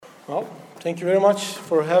Well, thank you very much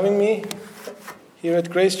for having me here at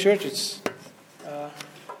Grace Church. It's a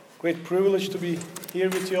great privilege to be here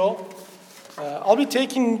with you all. I'll be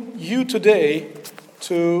taking you today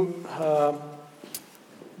to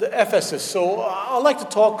the Ephesus. So I'd like to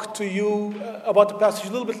talk to you about the passage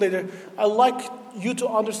a little bit later. I'd like you to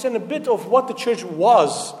understand a bit of what the church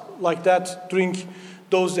was like that during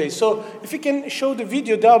those days. So if you can show the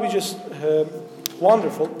video, that would be just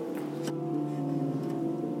wonderful.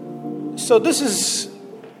 So this is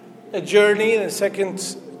a journey, a second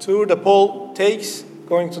tour that Paul takes,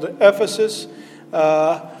 going to the Ephesus.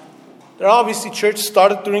 There obviously church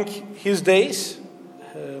started during his days.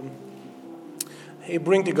 He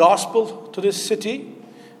bring the gospel to this city.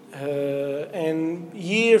 And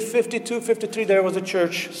year 52, 53, there was a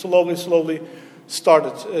church slowly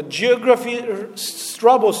started. Geography,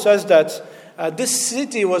 Strabo says that this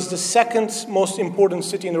city was the second most important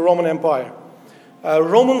city in the Roman Empire.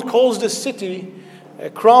 Roman calls this city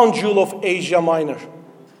a crown jewel of Asia Minor.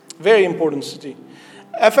 Very important city.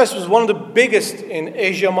 Ephesus was one of the biggest in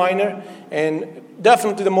Asia Minor and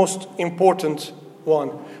definitely the most important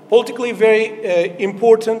one. Politically very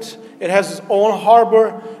important. It has its own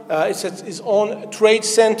harbor. It's its own trade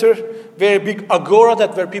center. Very big agora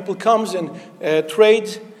where people comes and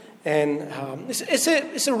trade. And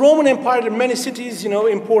it's a Roman Empire. There are many cities,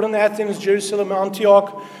 important: Athens, Jerusalem,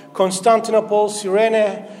 Antioch, Constantinople,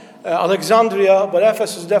 Cyrene, Alexandria. But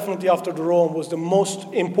Ephesus, definitely after the Rome, was the most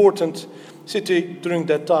important city during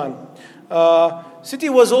that time. City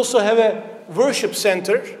was also have a worship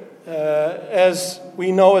center, as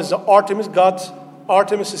we know as the Artemis, God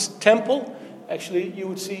Artemis' temple. Actually, you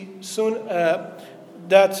would see soon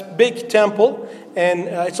that big temple, and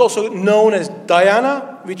it's also known as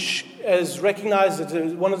Diana, which is recognized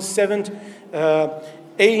as one of the seven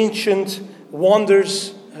ancient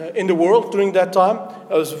wonders in the world during that time.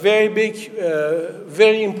 It was very big,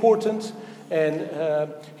 very important. And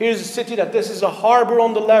here's a city that this is a harbor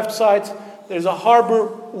on the left side. There's a harbor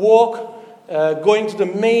walk going to the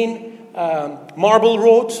main marble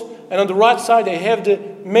road. And on the right side, they have the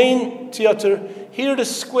main theater. Here, the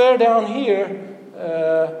square down here,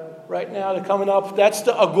 right now they're coming up. That's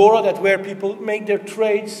the agora, that where people make their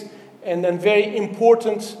trades. And then very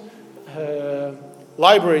important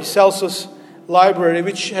library, Celsus Library,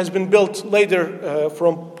 which has been built later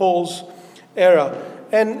from Paul's era.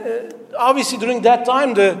 And obviously during that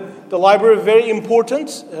time, the library was very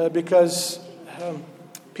important because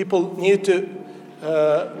people needed to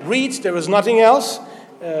read. There was nothing else.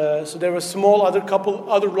 So there were couple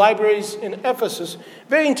other libraries in Ephesus.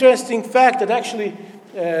 Very interesting fact that actually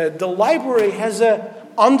the library has an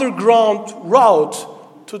underground route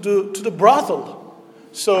to the brothel.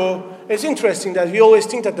 So it's interesting that we always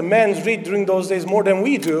think that the men read during those days more than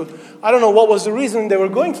we do. I don't know what was the reason they were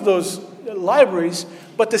going to those libraries,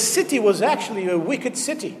 but the city was actually a wicked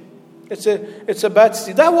city. It's a bad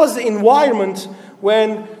city. That was the environment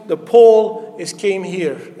when the Paul came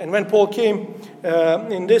here. And when Paul came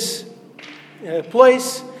in this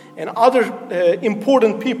place, and other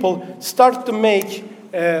important people started to make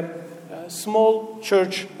a small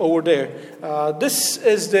church over there. This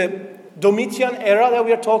is the Domitian era that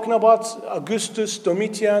we are talking about. Augustus,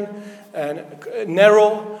 Domitian, and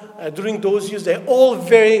Nero. During those years, they're all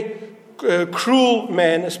very cruel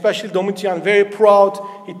men, especially Domitian, very proud.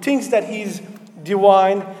 He thinks that he's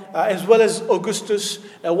divine, as well as Augustus.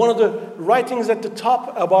 One of the writings at the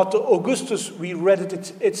top about Augustus, we read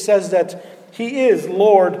it. It says that he is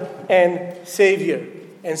Lord and Savior,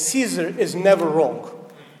 and Caesar is never wrong.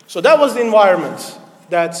 So that was the environment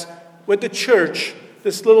that with the church,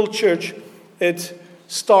 this little church, it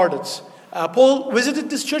started. Paul visited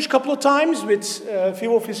this church a couple of times with a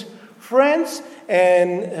few of his friends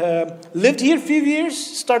and lived here a few years,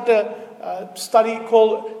 started a study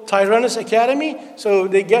called Tyrannus Academy. So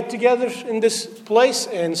they get together in this place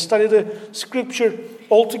and study the scripture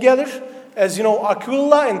all together. As you know,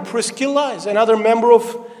 Aquila and Priscilla is another member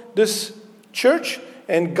of this church.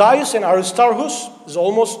 And Gaius and Aristarchus is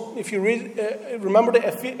almost, if you remember the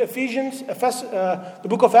the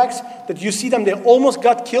book of Acts, that you see them, they almost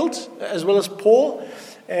got killed, as well as Paul.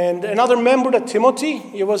 And another member, that Timothy,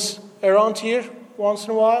 he was around here once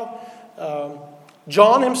in a while.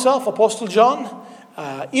 John himself, Apostle John.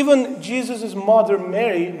 Even Jesus' mother,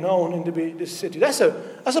 Mary, known in this city. That's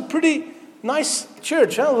a pretty nice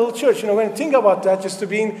church, a little church. When you think about that, just to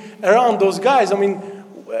being around those guys. I mean,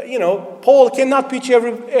 Paul cannot preach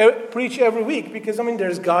every week because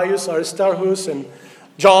there's Gaius, Aristarchus, and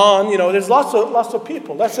John. There's lots of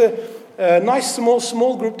people. That's a nice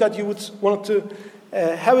small group that you would want to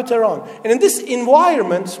have it around. And in this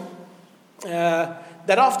environment,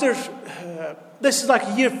 that after, this is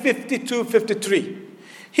like year 52, 53.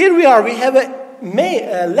 Here we are, we have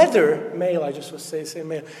a letter, I just was saying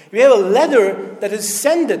mail. We have a letter that is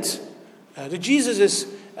sent that Jesus is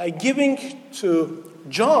giving to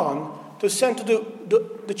John to send to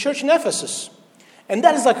the church in Ephesus. And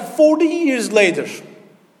that is like 40 years later.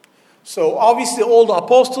 So obviously all the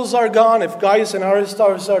apostles are gone. If Gaius and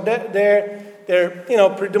Aristarchus are there, they're,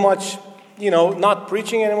 pretty much, not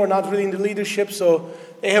preaching anymore, not really in the leadership. So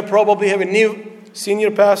they probably have a new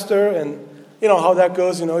senior pastor, and you know how that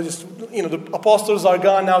goes. The apostles are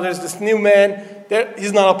gone. Now there's this new man.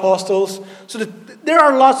 He's not apostles. So there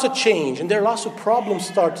are lots of change, and there are lots of problems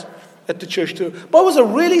start at the church too. But it was a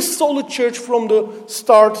really solid church from the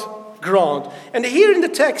start ground. And here in the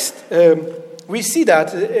text, we see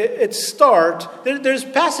that at start, there's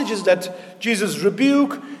passages that Jesus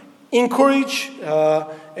rebuke, encourage,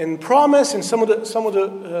 and promise in some of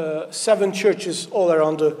the 7 churches all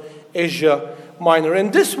around the Asia Minor.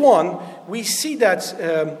 And this one, we see that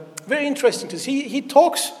very interesting to see. He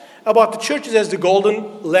talks about the churches as the golden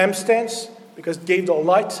lampstands, because it gave the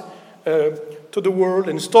light to the world,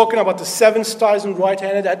 and he's talking about the 7 stars in the right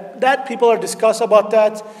hand. That people are discussing about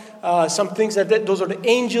that. Some things that those are the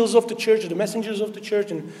angels of the church, or the messengers of the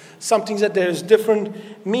church, and some things that there's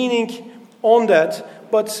different meaning on that.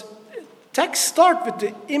 But text start with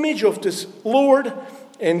the image of this Lord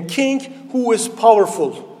and King who is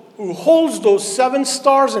powerful, who holds those 7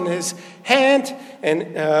 stars in his hand,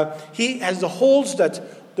 and he has the holds that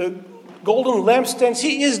the golden lampstands.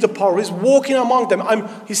 He is the power. He's walking among them.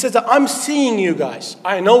 He says that I'm seeing you guys.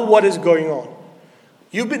 I know what is going on.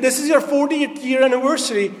 This is your 40th year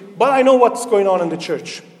anniversary, but I know what's going on in the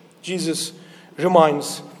church. Jesus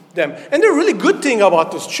reminds them. And the really good thing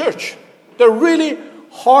about this church, they're really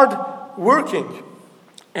hard working.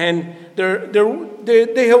 And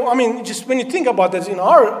they have, just when you think about this in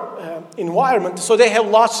our environment, so they have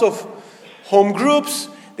lots of home groups,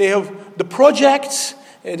 they have the projects,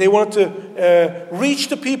 they want to reach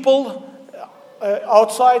the people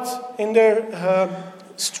outside in their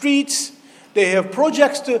streets. They have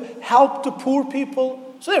projects to help the poor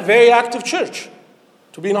people. So they're a very active church.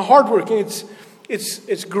 To be in a hardworking,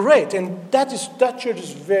 it's great. And that church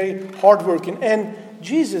is very hardworking. And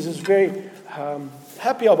Jesus is very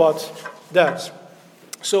happy about that.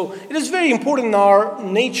 So it is very important in our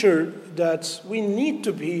nature that we need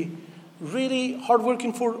to be really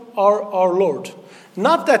hardworking for our Lord.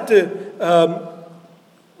 Not that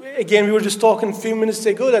again, we were just talking a few minutes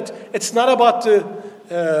ago, that it's not about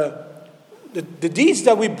the deeds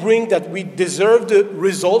that we bring that we deserve the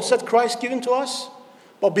results that Christ given to us,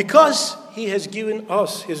 but because He has given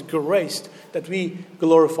us His grace that we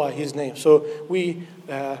glorify His name. So we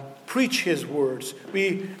preach His words,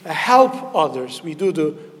 we help others, we do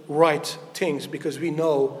the right things because we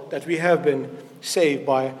know that we have been saved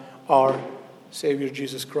by our Savior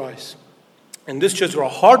Jesus Christ. And this church are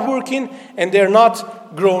hardworking and they're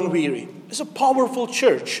not grown weary. It's a powerful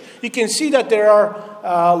church. You can see that there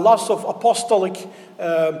are lots of apostolic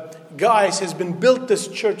guys has been built this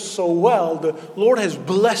church so well. The Lord has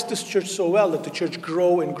blessed this church so well that the church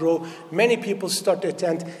grow and grow. Many people start to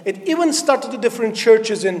attend. It even started the different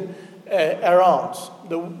churches in around.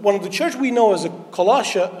 One of the church we know as a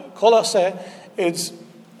Colossae is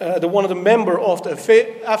one of the member of the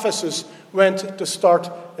Ephesus went to start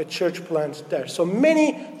a church plant there. So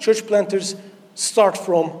many church planters start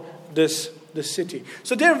from this city.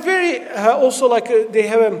 So they're very also they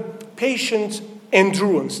have a patient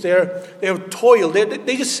endurance. They have toil.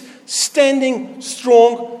 They just standing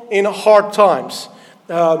strong in hard times.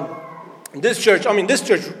 This church,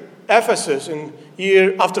 Ephesus, in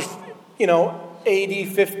year after 80,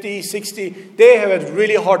 50, 60, they have had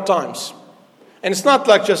really hard times. And it's not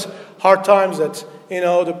like just hard times that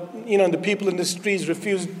the people in the streets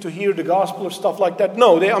refused to hear the gospel or stuff like that.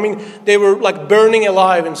 No, they were like burning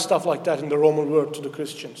alive and stuff like that in the Roman world to the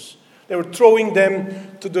Christians. They were throwing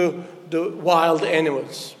them to the wild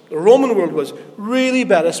animals. The Roman world was really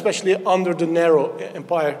bad, especially under the Nero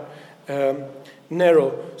Empire.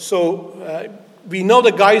 So we know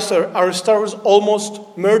that Gaius Aristarchus was almost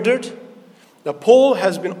murdered. The Paul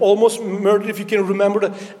has been almost murdered. If you can remember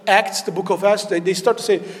the Acts, the book of Acts, they start to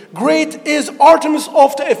say, "Great is Artemis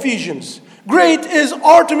of the Ephesians. Great is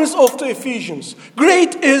Artemis of the Ephesians.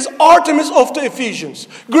 Great is Artemis of the Ephesians.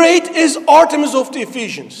 Great is Artemis of the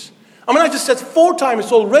Ephesians." I just said 4 times.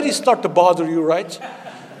 It's already start to bother you, right?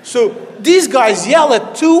 So these guys yell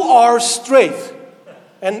at 2 hours straight.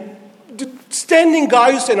 And the standing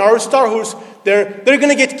Gaius and Aristarchus, they're going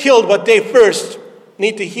to get killed, but they first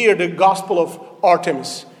need to hear the gospel of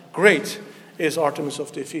Artemis. Great is Artemis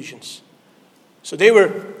of the Ephesians. So they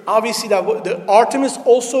were, obviously, the Artemis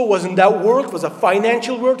also was in that world, was a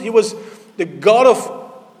financial world. He was the god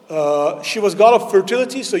of, she was god of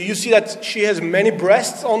fertility. So you see that she has many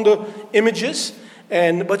breasts on the images.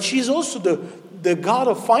 But she's also the god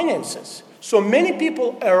of finances. So many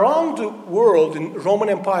people around the world in Roman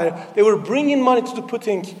Empire, they were bringing money to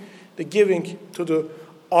the giving to the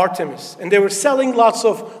Artemis. And they were selling lots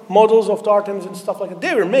of models of the Artemis and stuff like that.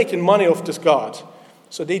 They were making money off this god.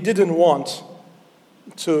 So they didn't want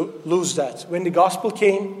to lose that. When the gospel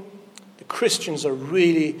came, the Christians are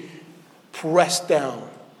really pressed down.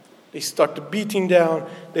 They start beating down.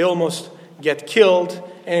 They almost get killed.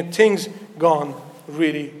 And things gone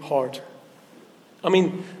really hard. I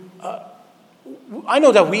mean, I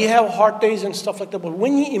know that we have hard days and stuff like that, but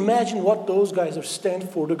when you imagine what those guys are stand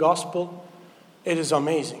for the gospel, it is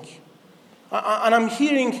amazing. And I'm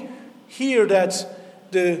hearing here that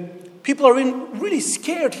the people are really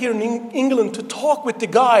scared here in England to talk with the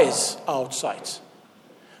guys outside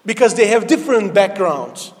because they have different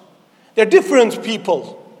backgrounds. They're different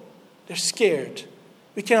people. They're scared.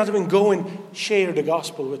 We cannot even go and share the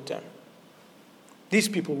gospel with them. These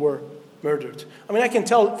people were murdered. I mean, I can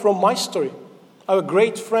tell from my story. I have a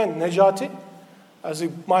great friend, Nejati,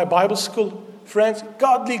 my Bible school friend,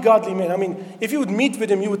 godly man. I mean, if you would meet with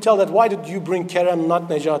him, you would tell that, why did you bring Kerem, not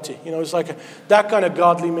Nejati? You know, it's like that kind of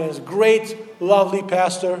godly man. He's a great, lovely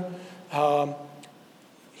pastor.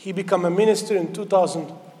 He became a minister in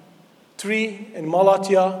 2003 in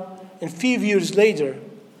Malatya. And a few years later,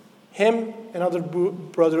 him, another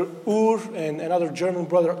brother, Ur, and another German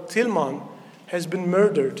brother, Tilman, has been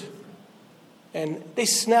murdered. And they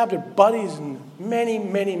snapped their bodies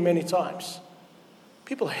many times.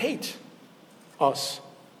 People hate us.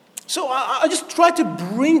 So I just try to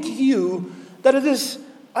bring you that it is,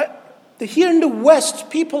 here in the West,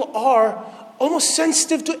 people are almost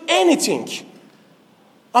sensitive to anything.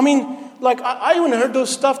 I mean, like, I even heard those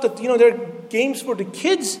stuff that, there are games for the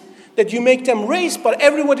kids that you make them race, but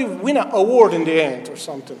everybody win an award in the end or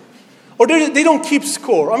something. Or they don't keep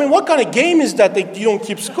score. I mean, what kind of game is that you don't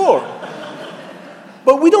keep score?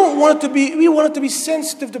 But we don't want it to be, we want it to be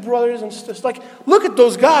sensitive to brothers and sisters. Like, look at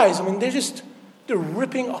those guys. I mean, they're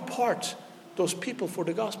ripping apart those people for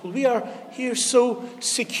the gospel. We are here so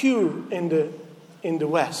secure in the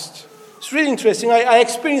West. It's really interesting. I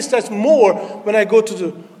experience that more when I go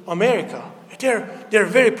to America. They're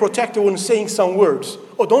very protective when saying some words.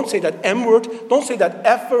 Oh, don't say that M word. Don't say that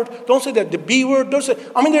F word. Don't say that the B word.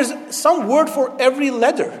 I mean, there's some word for every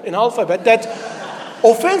letter in alphabet that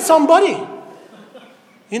offends somebody.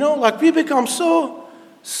 Like we become so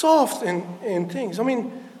soft in things. I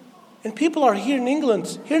mean, and people are here in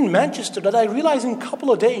England, here in Manchester, that I realize in a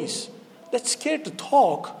couple of days, that's scared to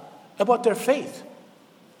talk about their faith.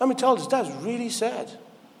 Let me tell you, that's really sad.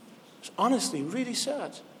 It's honestly really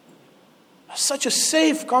sad. Such a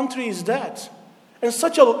safe country is that. And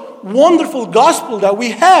such a wonderful gospel that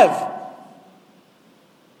we have.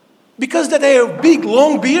 Because that they have big,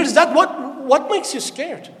 long beards, that what makes you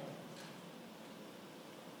scared?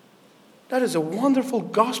 That is a wonderful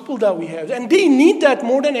gospel that we have. And they need that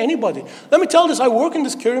more than anybody. Let me tell you this, I work in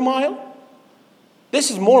this Kerry Mile.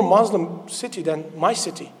 This is more Muslim city than my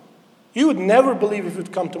city. You would never believe if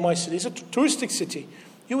you'd come to my city. It's a touristic city.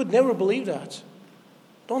 You would never believe that.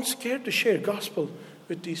 Don't scare to share gospel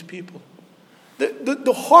with these people.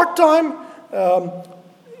 The hard time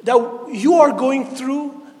that you are going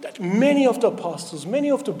through, that many of the apostles, many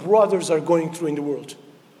of the brothers are going through in the world.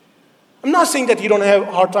 I'm not saying that you don't have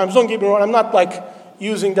hard times. Don't get me wrong. I'm not like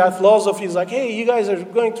using that philosophy. It's like, hey, you guys are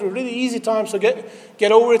going through really easy times, so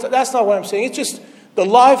get over it. That's not what I'm saying. It's just the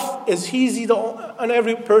life is easy on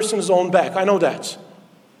every person's own back. I know that.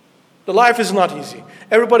 The life is not easy.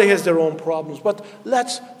 Everybody has their own problems. But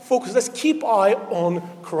let's focus. Let's keep eye on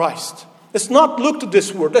Christ. Let's not look to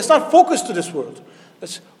this world. Let's not focus to this world.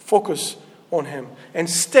 Let's focus on Him. And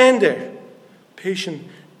stand there. Patient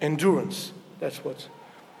endurance. That's what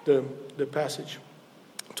the passage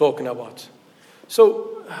talking about.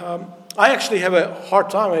 So I actually have a hard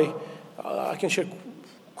time. I can share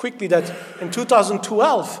quickly that in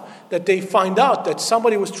 2012 that they find out that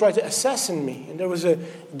somebody was trying to assassinate me, and there was a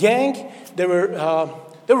gang. They were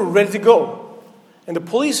ready to go, and the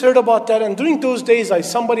police heard about that. And during those days,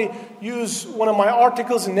 somebody used one of my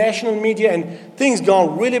articles in national media, and things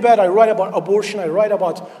gone really bad. I write about abortion. I write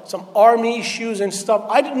about some army issues and stuff.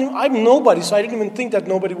 I'm nobody, so I didn't even think that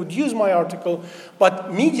nobody would use my article.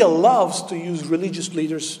 But media loves to use religious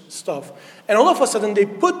leaders' stuff. And all of a sudden, they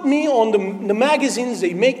put me on the magazines.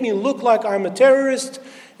 They make me look like I'm a terrorist,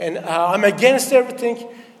 and I'm against everything.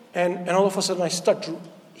 And all of a sudden, I start to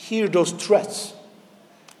hear those threats.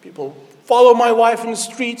 People follow my wife in the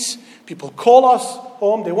streets. People call us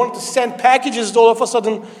home. They wanted to send packages all of a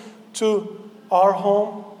sudden to our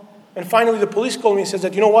home. And finally, the police called me and says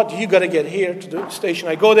that, you know what, you got to get here to the station.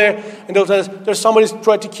 I go there, and they'll tell us, there's somebody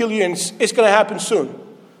tried to kill you, and it's going to happen soon.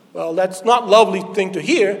 Well, that's not a lovely thing to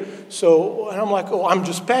hear. So, and I'm like, I'm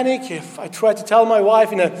just panic. If I try to tell my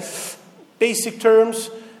wife in a basic terms,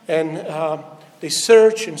 and they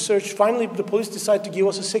search and search. Finally, the police decide to give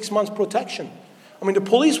us a 6 months protection. I mean, the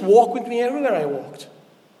police walk with me everywhere I walked.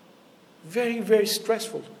 Very, very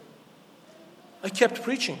stressful. I kept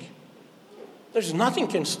preaching. There's nothing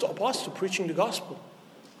can stop us to preaching the gospel.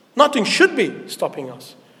 Nothing should be stopping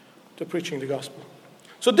us to preaching the gospel.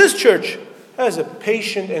 So this church has a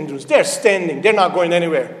patient endurance. They're standing. They're not going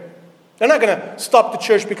anywhere. They're not going to stop the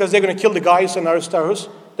church because they're going to kill the guys on Aristarchus.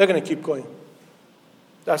 They're going to keep going.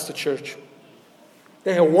 That's the church.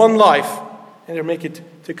 They have one life, and they make it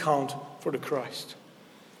to count for the Christ.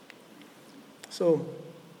 So,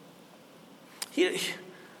 here,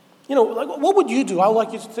 what would you do? I would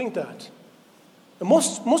like you to think that.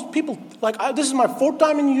 Most people, this is my 4th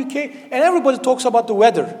time in the UK, and everybody talks about the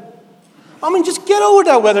weather. I mean, just get over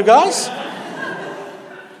that weather, guys.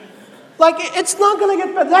 It's not going to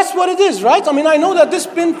get better. That's what it is, right? I mean, I know that this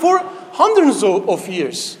has been for hundreds of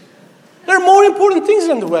years. There are more important things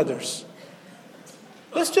than the weathers.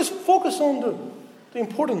 Let's just focus on the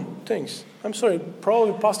important things. I'm sorry,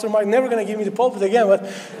 probably Pastor Mike never going to give me the pulpit again, but,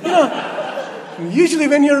 usually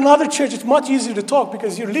when you're in another church, it's much easier to talk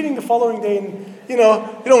because you're leaving the following day and, you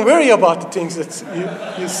don't worry about the things that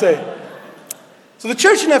you say. So the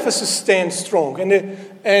church in Ephesus stands strong, and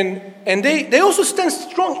they also stand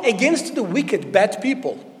strong against the wicked, bad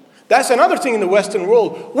people. That's another thing in the Western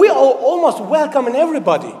world. We are almost welcoming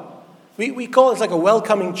everybody. We call it like a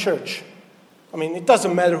welcoming church. I mean, it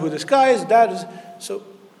doesn't matter who this guy is, that is. So,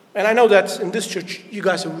 and I know that in this church, you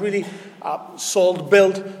guys have really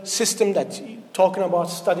soul-built system that talking about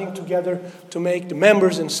studying together to make the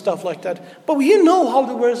members and stuff like that. But we know how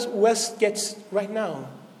the West gets right now.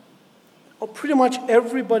 Well, pretty much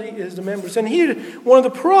everybody is the members. And here, one of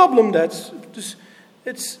the problems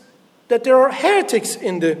it's that there are heretics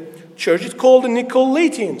in the church. It's called the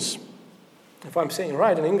Nicolaitans, if I'm saying it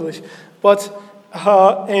right in English. But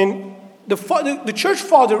and the church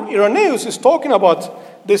father Irenaeus is talking about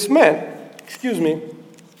this man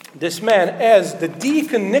as the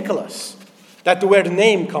deacon Nicholas. That's where the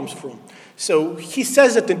name comes from. So he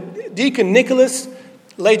says that the deacon Nicholas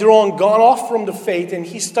later on gone off from the faith, and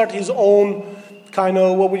he started his own kind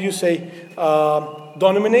of,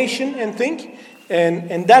 denomination and thing.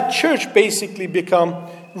 And that church basically become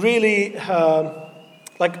really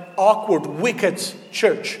awkward, wicked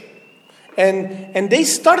church. And they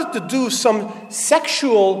started to do some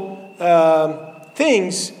sexual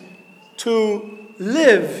things to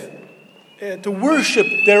live, to worship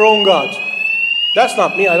their own God. That's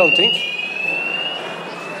not me, I don't think.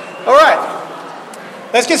 All right,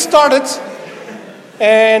 let's get started.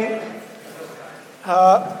 And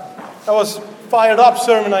that was fired up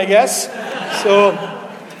sermon, I guess. So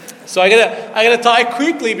I gotta tie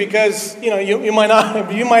quickly because you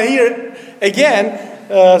might hear it again.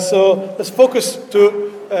 So let's focus to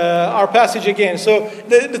our passage again. So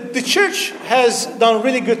the church has done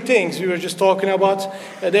really good things. We were just talking about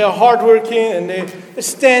they are hardworking and they're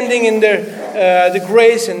standing in the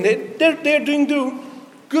grace and they're doing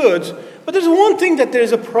good. But there's one thing that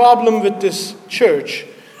there's a problem with this church.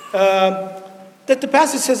 That the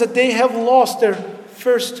passage says that they have lost their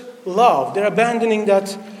first love. They're abandoning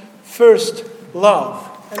that first love.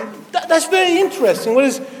 And that's very interesting. What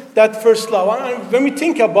is that first love? When we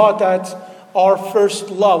think about that, our first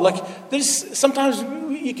love, there's sometimes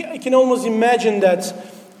you can almost imagine that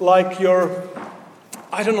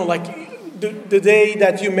the day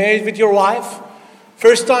that you married with your wife,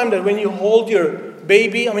 first time that when you hold your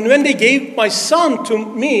baby. I mean, when they gave my son to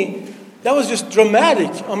me, that was just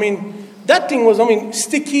dramatic. I mean, that thing was,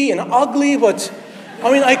 sticky and ugly, but,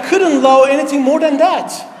 I couldn't love anything more than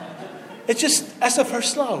that. It's just, as a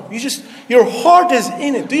first love. Your heart is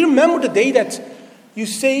in it. Do you remember the day that you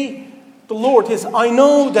say, the Lord is, I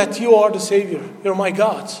know that you are the Savior. You're my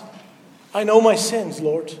God. I know my sins,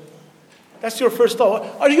 Lord. That's your first love.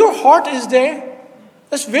 Your heart is there.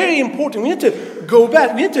 That's very important. We need to go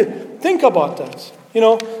back. We need to think about that. We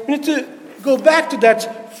need to go back to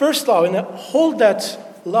that first love and hold that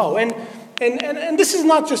love. And this is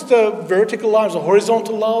not just a vertical love, it's a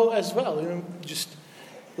horizontal love as well. Just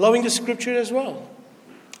loving the Scripture as well.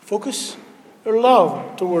 Focus your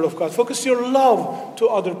love to the Word of God. Focus your love to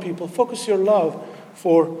other people. Focus your love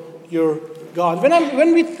for your God.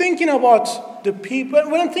 When we're thinking about the people,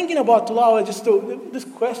 when I'm thinking about love, this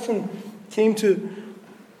question came to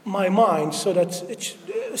my mind, so that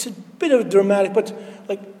it's a bit of dramatic, but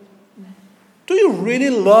like, do you really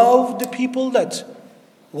love the people that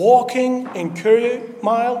walking in Curry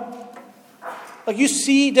Mile? Like, you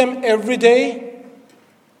see them every day?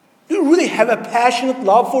 Do you really have a passionate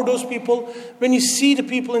love for those people? When you see the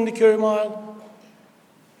people in the Curry Mile,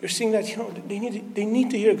 you're seeing that, they need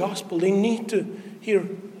to hear gospel. They need to hear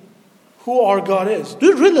who our God is. Do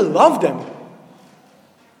you really love them?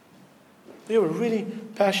 They have a really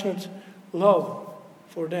passionate love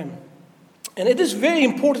for them. And it is very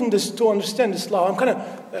important to understand this love. I'm kind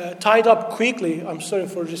of tied up quickly. I'm sorry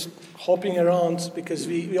for just hopping around because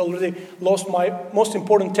we already lost my most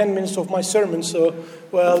important 10 minutes of my sermon. So,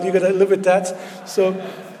 well, you got to live with that. So,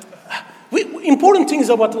 important things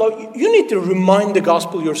about love. You need to remind the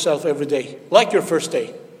gospel yourself every day, like your first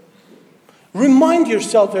day. Remind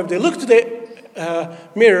yourself every day. Look to the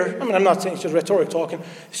mirror. I mean, I'm not saying it's just rhetoric talking.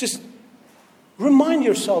 It's just remind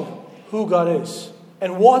yourself who God is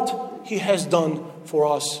and what He has done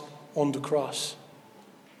for us on the cross.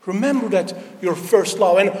 Remember that your first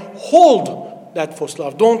love and hold that first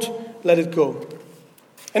love. Don't let it go.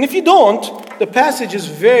 And if you don't, the passage is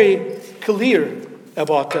very clear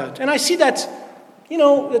about that. And I see that,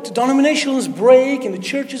 that the denominations break and the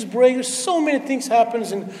churches break. There's so many things happen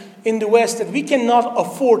in the West that we cannot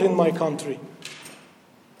afford in my country.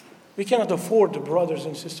 We cannot afford the brothers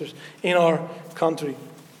and sisters in our country.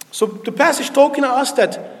 So the passage talking to us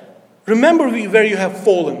that remember where you have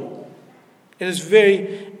fallen. It is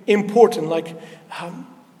very important. Like,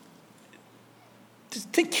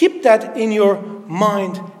 to keep that in your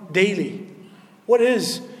mind daily. What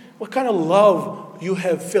kind of love you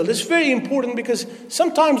have felt? It's very important because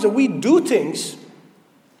sometimes we do things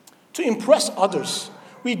to impress others.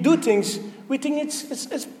 We do things, we think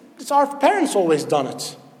it's our parents always done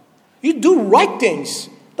it. You do right things.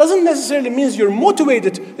 Doesn't necessarily mean you're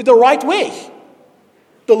motivated in the right way.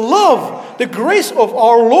 The love, the grace of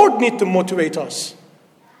our Lord need to motivate us.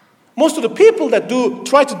 Most of the people that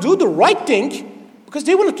try to do the right thing because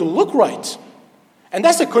they want it to look right. And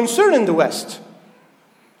that's a concern in the West.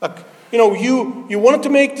 Like, you wanted to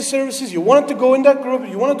make the services, you wanted to go in that group,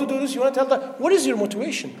 you wanted to do this, you wanted to tell that. What is your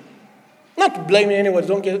motivation? Not blaming anyone,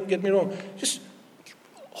 don't get me wrong. Just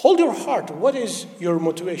hold your heart. What is your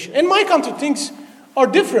motivation? In my country, things are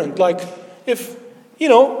different. Like, if, we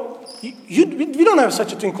don't have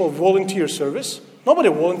such a thing called volunteer service. Nobody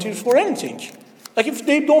volunteers for anything. Like, if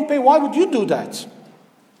they don't pay, why would you do that?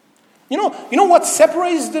 You know what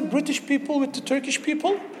separates the British people with the Turkish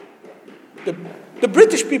people? The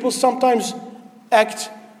British people sometimes act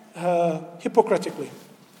hypocritically.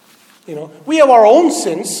 We have our own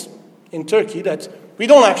sins in Turkey that we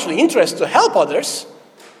don't actually interest to help others.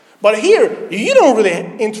 But here, you don't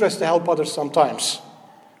really interest to help others sometimes.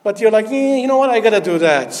 But you're like, you know what, I got to do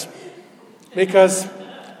that. Because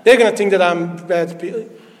they're going to think that I'm bad.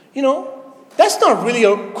 That's not really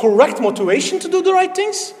a correct motivation to do the right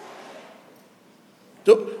things.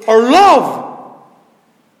 Our love.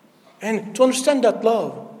 And to understand that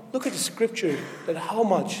love, look at the scripture, that how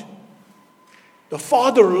much the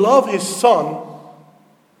Father loved His Son,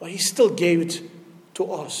 but He still gave it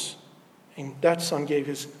to us. And that Son gave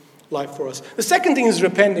His life for us. The second thing is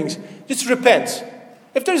repentance. Just repent.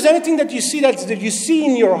 If there's anything that you see that you see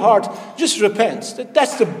in your heart, just repent.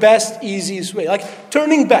 That's the best, easiest way. Like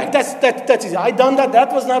turning back. That's easy. I done that.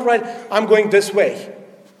 That was not right. I'm going this way.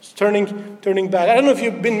 It's turning back. I don't know if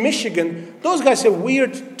you've been in Michigan. Those guys have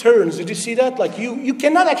weird turns. Did you see that? Like you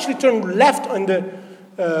cannot actually turn left on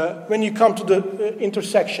when you come to the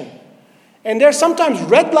intersection. And there's sometimes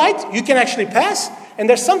red light you can actually pass, and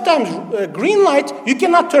there's sometimes green light you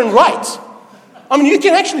cannot turn right. I mean, you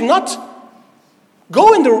can actually not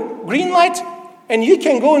go in the green light, and you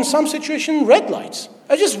can go in some situation red lights.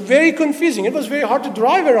 It's just very confusing. It was very hard to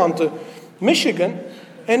drive around to Michigan,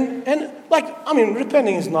 and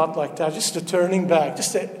repenting is not like that. Just the turning back,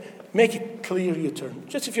 just to make it clear you turn.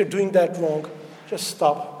 Just if you're doing that wrong, just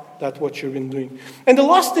stop that what you've been doing. And the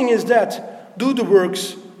last thing is that do the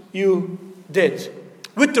works you did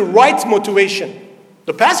with the right motivation.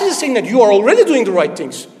 The passage is saying that you are already doing the right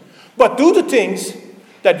things, but do the things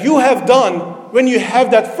that you have done when you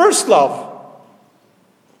have that first love.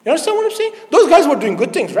 You understand what I'm saying? Those guys were doing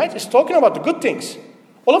good things, right? It's talking about the good things.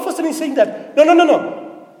 All of a sudden he's saying that,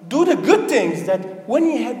 no. Do the good things that when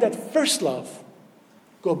you had that first love,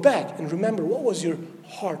 go back and remember what was your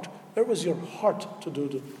heart. Where was your heart to do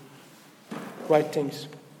the right things?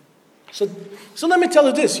 So let me tell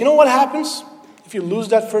you this. You know what happens if you lose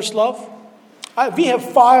that first love? We have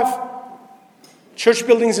 5 church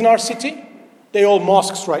buildings in our city. They're all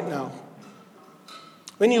mosques right now.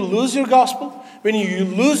 when you lose your gospel, when you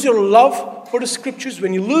lose your love for the scriptures,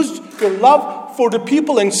 when you lose your love for the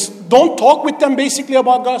people and don't talk with them basically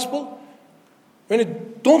about gospel, when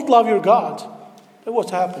you don't love your God, then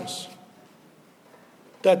what happens?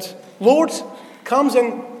 That Lord comes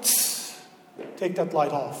and take that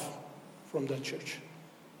light off from that church.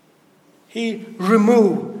 He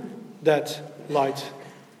removed that light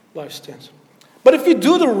stands. But if you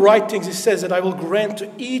do the right things, it says that I will grant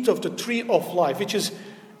to eat of the tree of life, which is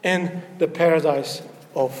in the paradise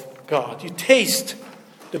of God. You taste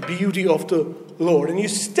the beauty of the Lord, and you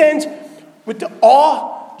stand with the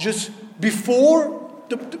awe just before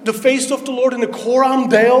the face of the Lord in the Koram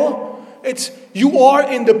Dale. You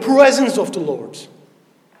are in the presence of the Lord.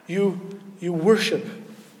 You worship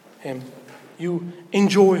Him. You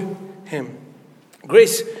enjoy Him.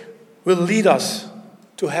 Grace will lead us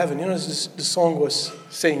to heaven. You know, the song was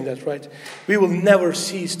saying that, right? We will never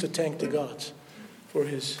cease to thank the God for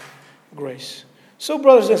His grace. So,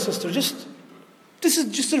 brothers and sisters, this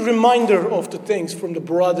is just a reminder of the things from the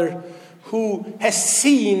brother who has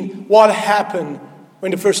seen what happened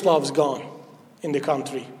when the first love is gone in the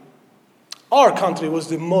country. Our country was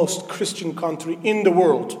the most Christian country in the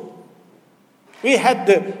world. We had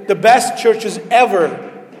the best churches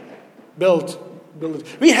ever built.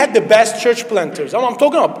 We had the best church planters. I'm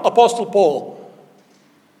talking about Apostle Paul,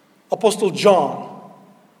 Apostle John.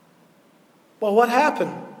 Well, what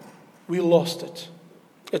happened? We lost it.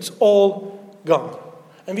 It's all gone.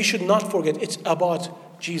 And we should not forget, it's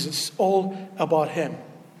about Jesus, all about Him.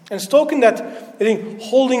 And it's talking that, I think,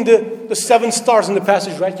 holding the 7 stars in the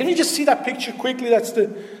passage, right? Can you just see that picture quickly? That's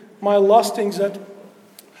my last things that.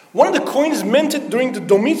 One of the coins minted during the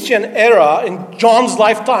Domitian era in John's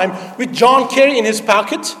lifetime, with John carrying in his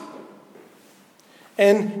pocket.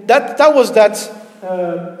 And that was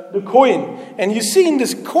the coin. And you see in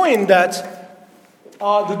this coin that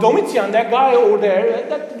the Domitian, that guy over there,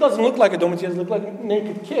 that doesn't look like a Domitian, it looks like a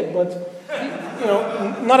naked kid, but,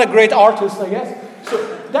 not a great artist, I guess.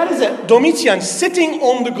 So that is a Domitian sitting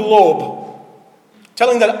on the globe,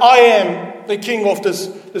 telling that I am the king of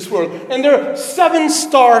this world. And there are 7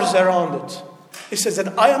 stars around it. It says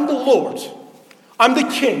that I am the Lord. I'm the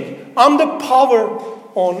king. I'm the power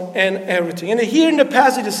on and everything. And here in the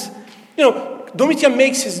passages, Domitian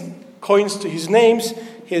makes his coins to his names,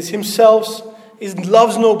 himself. He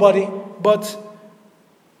loves nobody. But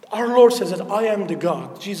our Lord says that I am the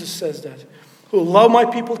God. Jesus says that. Who will love my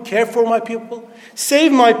people, care for my people,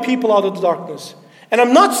 save my people out of the darkness. And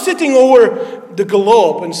I'm not sitting over the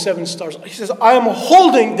globe and 7 stars. He says, I am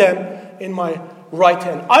holding them in my right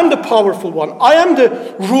hand. I'm the powerful one. I am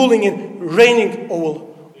the ruling and reigning over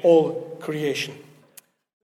all creation.